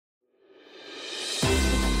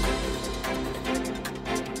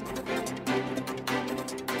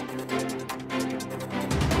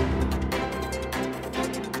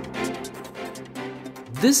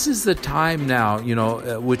this is the time now,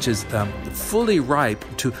 which is fully ripe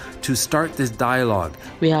to start this dialogue.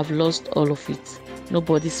 We have lost all of it.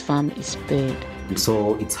 Nobody's farm is spared.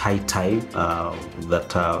 So it's high time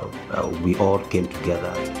that we all came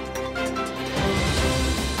together.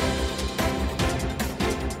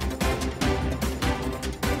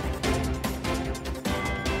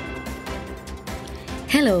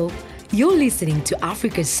 Hello, you're listening to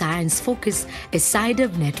Africa's Science Focus, a Side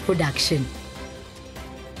of Net production.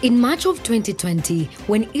 In March of 2020,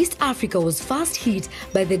 when East Africa was fast hit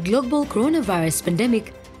by the global coronavirus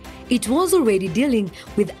pandemic, it was already dealing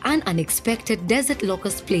with an unexpected desert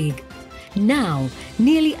locust plague. Now,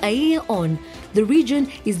 nearly a year on, the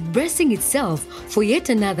region is bracing itself for yet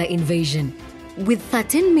another invasion. With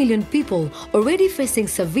 13 million people already facing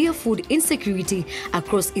severe food insecurity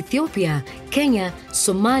across Ethiopia, Kenya,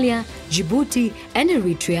 Somalia, Djibouti, and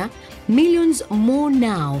Eritrea, millions more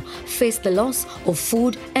now face the loss of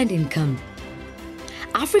food and income.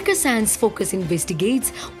 Africa Science Focus investigates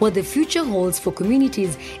what the future holds for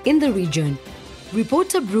communities in the region.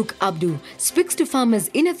 Reporter Brooke Abdu speaks to farmers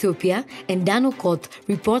in Ethiopia, and Dan Okoth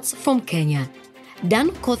reports from Kenya. Dan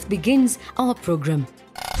Okoth begins our program.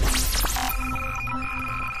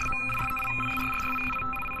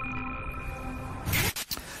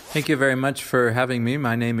 Thank you very much for having me.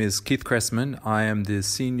 My name is Keith Cressman. I am the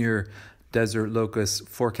Senior Desert Locust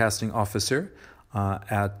Forecasting Officer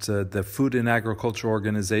at the Food and Agriculture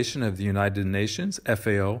Organization of the United Nations,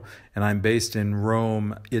 FAO, and I'm based in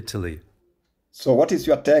Rome, Italy. So what is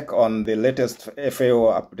your take on the latest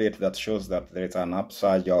FAO update that shows that there is an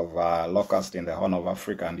upsurge of locust in the Horn of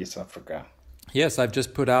Africa and East Africa? Yes, I've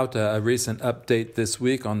just put out a recent update this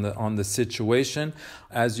week on the situation.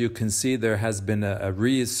 As you can see, there has been a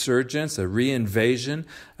resurgence, a reinvasion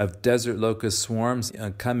of desert locust swarms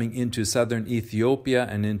coming into southern Ethiopia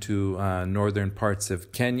and into northern parts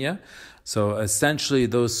of Kenya. So essentially,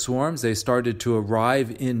 those swarms, they started to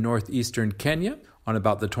arrive in northeastern Kenya on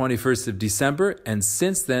about the 21st of December, and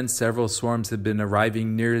since then, several swarms have been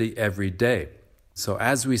arriving nearly every day. So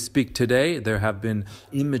as we speak today, there have been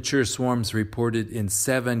immature swarms reported in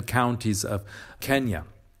 7 counties of Kenya.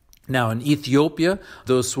 Now, in Ethiopia,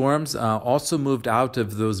 those swarms also moved out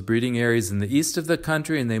of those breeding areas in the east of the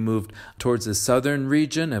country, and they moved towards the southern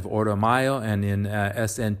region of Oromayo and in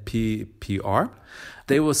SNPPR.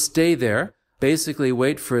 They will stay there, basically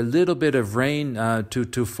wait for a little bit of rain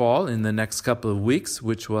to fall in the next couple of weeks,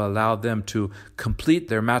 which will allow them to complete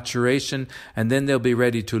their maturation, and then they'll be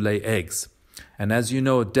ready to lay eggs. And as you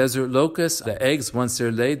know, desert locusts, the eggs, once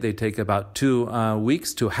they're laid, they take about 2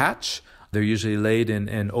 weeks to hatch. They're usually laid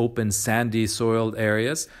in open, sandy, soiled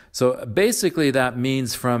areas. So basically that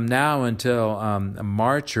means from now until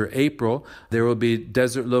March or April, there will be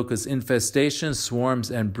desert locust infestation, swarms,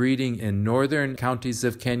 and breeding in northern counties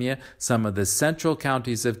of Kenya, some of the central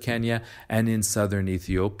counties of Kenya, and in southern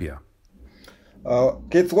Ethiopia.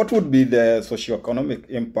 Keith, what would be the socioeconomic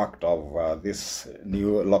impact of this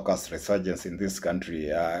new locust resurgence in this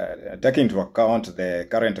country, taking into account the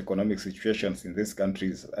current economic situations in these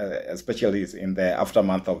countries, especially in the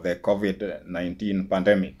aftermath of the COVID-19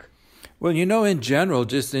 pandemic? Well, in general,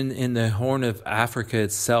 just in the Horn of Africa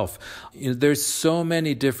itself, there's so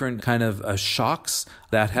many different kind of shocks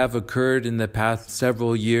that have occurred in the past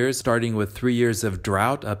several years, starting with 3 years of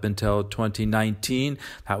drought up until 2019.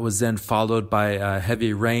 That was then followed by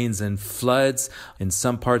heavy rains and floods. In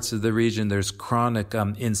some parts of the region, there's chronic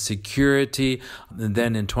insecurity. And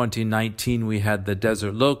then in 2019, we had the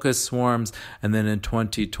desert locust swarms. And then in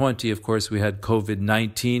 2020, of course, we had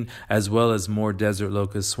COVID-19, as well as more desert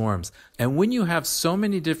locust swarms. And when you have so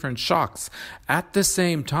many different shocks at the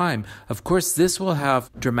same time, of course, this will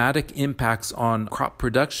have dramatic impacts on crop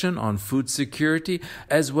production, on food security,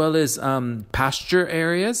 as well as pasture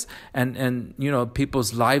areas and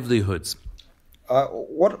people's livelihoods.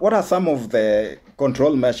 What are some of the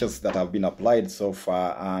control measures that have been applied so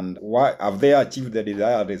far, and why have they achieved the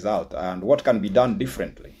desired result, and what can be done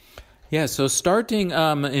differently? Yeah, so starting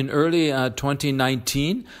in early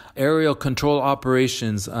 2019, aerial control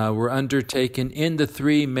operations were undertaken in the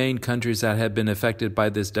 3 main countries that had been affected by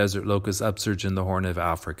this desert locust upsurge in the Horn of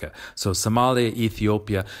Africa. So Somalia,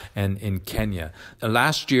 Ethiopia, and in Kenya.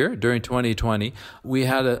 Last year, during 2020, we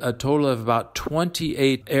had a total of about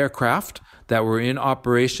 28 aircraft that were in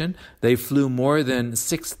operation. They flew more than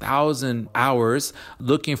 6,000 hours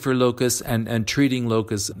looking for locusts and treating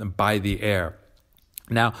locusts by the air.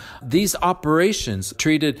 Now, these operations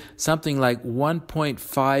treated something like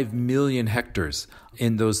 1.5 million hectares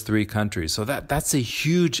in those 3 countries. So that's a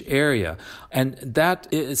huge area. And that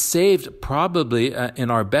saved probably,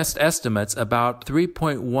 in our best estimates, about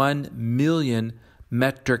 3.1 million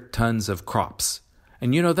metric tons of crops.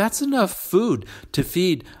 And that's enough food to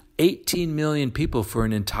feed 18 million people for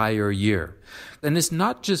an entire year. And it's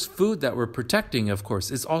not just food that we're protecting, of course,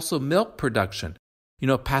 it's also milk production.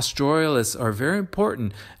 Pastoralists are very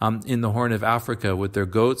important in the Horn of Africa with their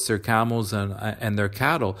goats, their camels, and their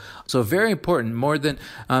cattle. So very important. More than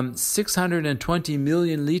 620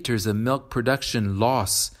 million liters of milk production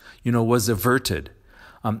loss, was averted.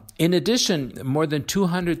 In addition, more than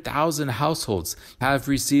 200,000 households have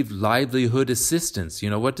received livelihood assistance.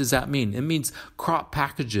 What does that mean? It means crop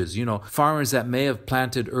packages. Farmers that may have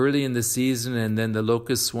planted early in the season and then the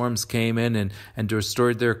locust swarms came in and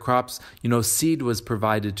destroyed their crops, seed was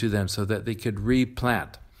provided to them so that they could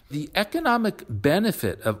replant. The economic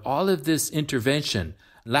benefit of all of this intervention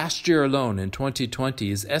last year alone in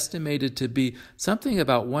 2020 is estimated to be something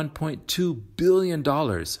about $1.2 billion.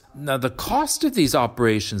 Now, the cost of these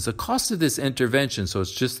operations, the cost of this intervention, so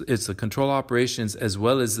it's the control operations as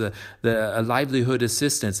well as the livelihood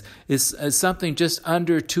assistance, is something just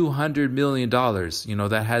under $200 million,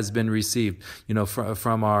 that has been received,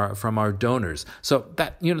 from our donors. So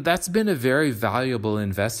that's been a very valuable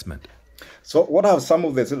investment. So what are some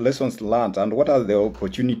of the lessons learned and what are the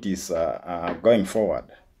opportunities going forward?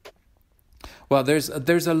 Well, there's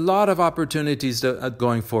a lot of opportunities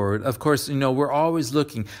going forward. Of course, we're always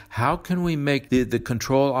looking, how can we make the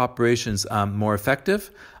control operations more effective,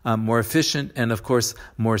 more efficient, and of course,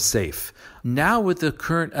 more safe. Now with the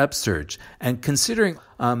current upsurge and considering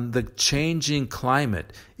the changing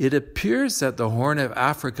climate, it appears that the Horn of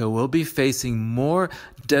Africa will be facing more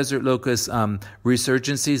desert locust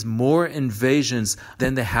resurgences, more invasions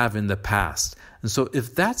than they have in the past. And so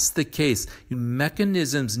if that's the case,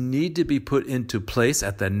 mechanisms need to be put into place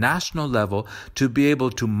at the national level to be able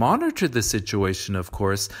to monitor the situation, of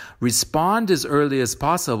course, respond as early as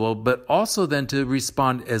possible, but also then to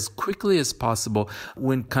respond as quickly as possible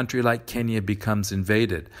when a country like Kenya becomes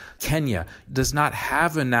invaded. Kenya does not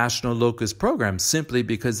have a national locust program simply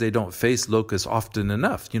because they don't face locusts often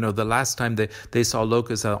enough. The last time they saw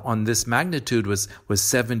locusts on this magnitude was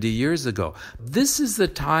 70 years ago. This is the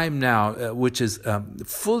time now, which is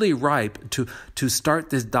fully ripe to start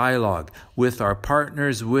this dialogue with our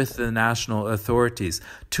partners, with the national authorities,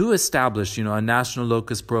 to establish, a national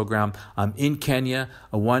locust program in Kenya,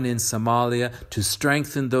 one in Somalia, to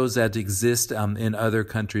strengthen those that exist in other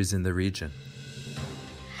countries in the region.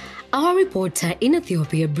 Our reporter in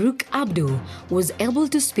Ethiopia, Brooke Abdul, was able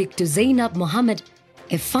to speak to Zainab Mohammed,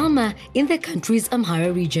 a farmer in the country's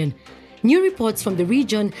Amhara region. New reports from the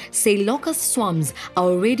region say locust swarms are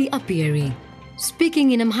already appearing.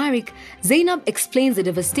 Speaking in Amharic, Zainab explains the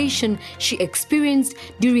devastation she experienced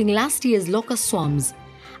during last year's locust swarms.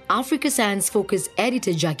 Africa Science Focus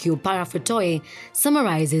editor Jackie Opara-Fotoye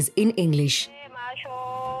summarizes in English.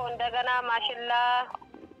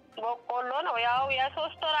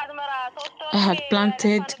 I had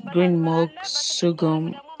planted green mulch,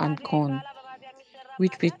 sorghum, and corn,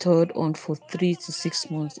 which we thawed on for 3 to 6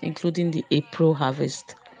 months, including the April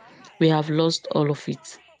harvest. We have lost all of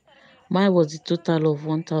it. Mine was a total of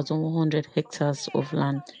 1,100 hectares of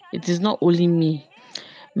land. It is not only me.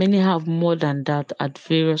 Many have more than that at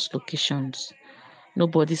various locations.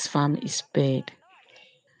 Nobody's farm is spared.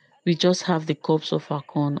 We just have the cobs of our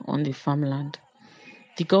corn on the farmland.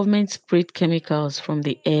 The government sprayed chemicals from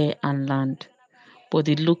the air and land, but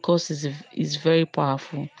the locust is very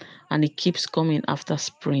powerful and it keeps coming after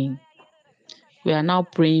spraying. We are now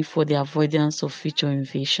praying for the avoidance of future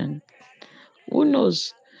invasion. Who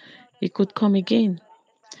knows? It could come again.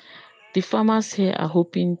 The farmers here are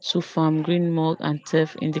hoping to farm green mulch and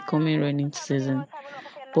turf in the coming rainy season,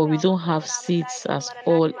 but we don't have seeds as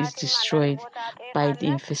all is destroyed by the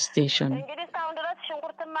infestation.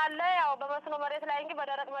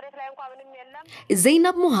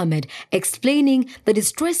 Zainab Mohammed explaining the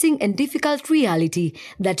distressing and difficult reality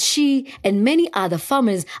that she and many other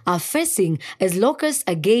farmers are facing as locusts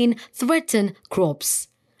again threaten crops.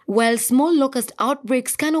 While small locust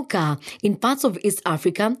outbreaks can occur in parts of East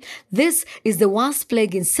Africa, this is the worst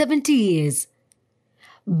plague in 70 years.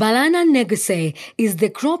 Balana Neguse is the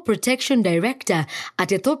Crop Protection Director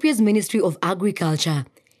at Ethiopia's Ministry of Agriculture.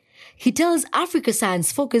 He tells Africa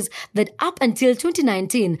Science Focus that up until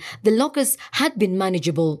 2019, the locusts had been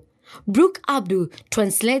manageable. Brooke Abdu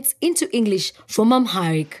translates into English from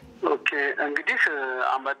Amharic. Okay,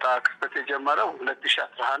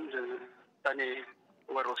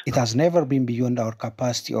 it has never been beyond our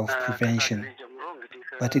capacity of prevention,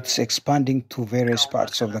 but it's expanding to various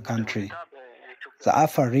parts of the country. The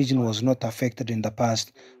Afar region was not affected in the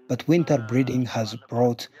past, but winter breeding has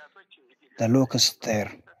brought the locust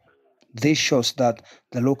there. This shows that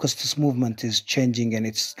the locusts movement is changing and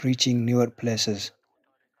it's reaching newer places.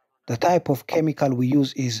 The type of chemical we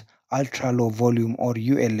use is ultra-low volume or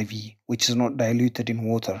ULV, which is not diluted in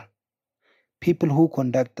water. People who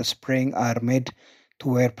conduct the spraying are made to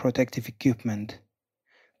wear protective equipment.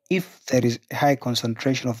 If there is a high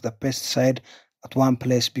concentration of the pesticide at one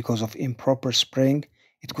place because of improper spraying,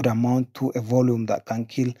 it could amount to a volume that can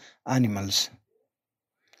kill animals.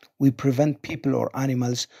 We prevent people or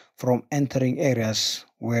animals from entering areas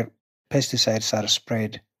where pesticides are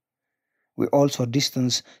sprayed. We also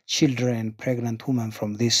distance children and pregnant women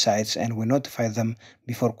from these sites, and we notify them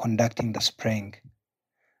before conducting the spraying.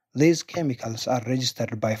 These chemicals are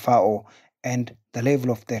registered by FAO and the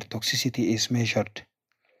level of their toxicity is measured.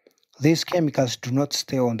 These chemicals do not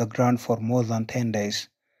stay on the ground for more than 10 days.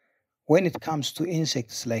 When it comes to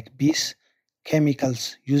insects like bees,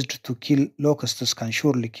 chemicals used to kill locusts can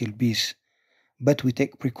surely kill bees, but we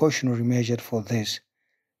take precautionary measures for this.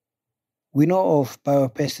 We know of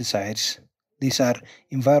biopesticides. These are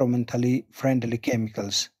environmentally friendly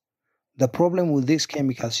chemicals. The problem with these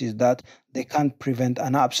chemicals is that they can't prevent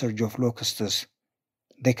an upsurge of locusts.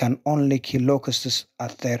 They can only kill locusts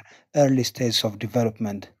at their early stage of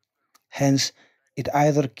development. Hence, it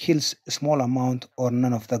either kills a small amount or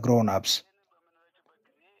none of the grown-ups.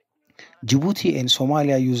 Djibouti and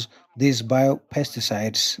Somalia use these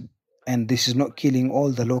biopesticides, and this is not killing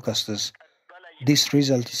all the locusts. This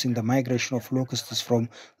results in the migration of locusts from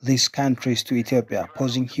these countries to Ethiopia,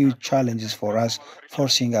 posing huge challenges for us,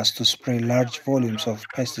 forcing us to spray large volumes of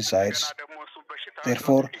pesticides.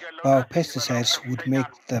 Therefore, biopesticides would make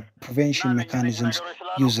the prevention mechanisms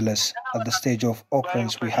useless at the stage of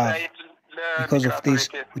occurrence we have. Because of this,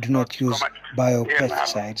 we do not use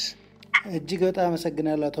biopesticides.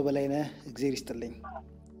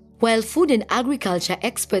 While food and agriculture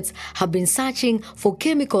experts have been searching for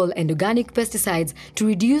chemical and organic pesticides to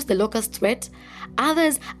reduce the locust threat,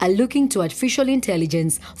 others are looking to artificial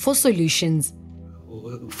intelligence for solutions.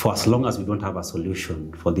 For as long as we don't have a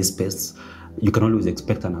solution for these pests, you can always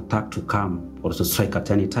expect an attack to come or to strike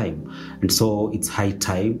at any time. And so it's high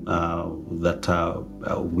time that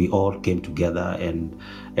we all came together and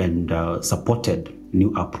supported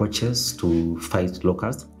new approaches to fight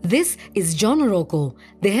locusts. This is John Oroko,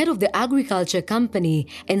 the head of the agriculture company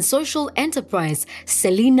and social enterprise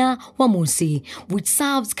Selina Wamusi, which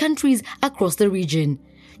serves countries across the region.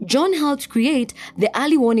 John helped create the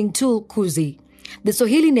early warning tool Kuzi, the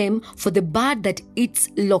Swahili name for the bird that eats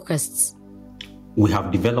locusts. We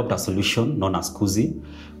have developed a solution known as Kuzi.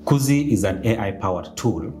 Kuzi is an AI-powered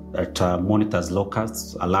tool that monitors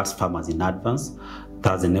locusts, alerts farmers in advance,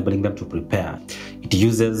 thus enabling them to prepare. It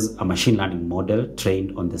uses a machine learning model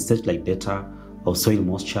trained on the satellite data of soil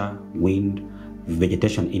moisture, wind,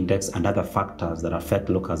 vegetation index, and other factors that affect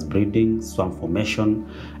locust breeding, swarm formation,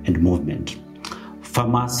 and movement.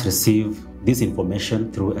 Farmers receive this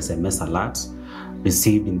information through SMS alerts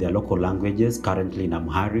received in their local languages, currently in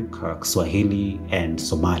Amharic, Swahili, and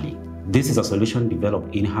Somali. This is a solution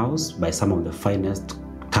developed in-house by some of the finest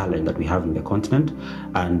talent that we have in the continent,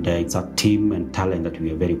 and it's a team and talent that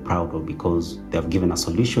we are very proud of because they have given a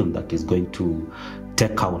solution that is going to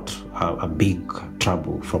take out a big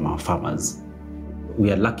trouble from our farmers.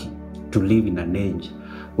 We are lucky to live in an age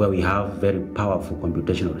where we have very powerful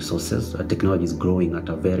computational resources. Technology is growing at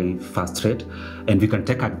a very fast rate, and we can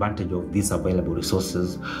take advantage of these available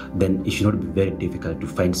resources. Then it should not be very difficult to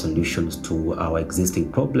find solutions to our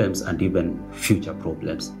existing problems and even future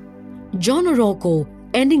problems. John Oroko,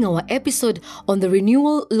 ending our episode on the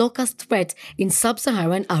renewal locust threat in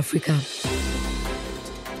sub-Saharan Africa.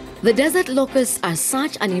 The desert locusts are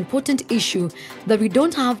such an important issue that we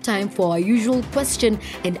don't have time for our usual question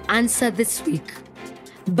and answer this week.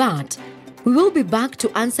 But we will be back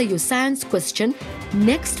to answer your science question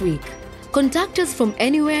next week. Contact us from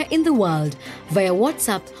anywhere in the world via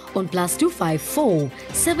WhatsApp on +254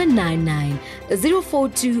 799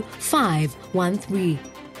 042 513.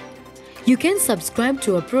 You can subscribe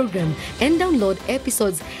to our program and download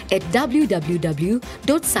episodes at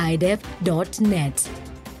www.sidef.net.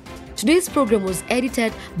 Today's program was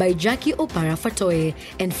edited by Jackie Opara Fatoye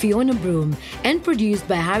and Fiona Broom and produced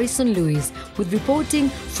by Harrison Lewis with reporting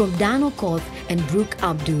from Dan Okoth and Brooke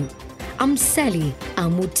Abdu. I'm Selly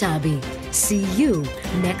Amutabi. See you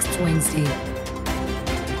next Wednesday.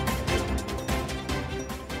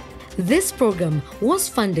 This program was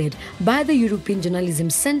funded by the European Journalism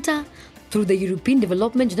Centre through the European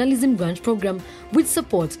Development Journalism Grant Programme with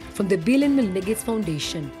support from the Bill and Melinda Gates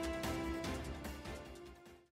Foundation.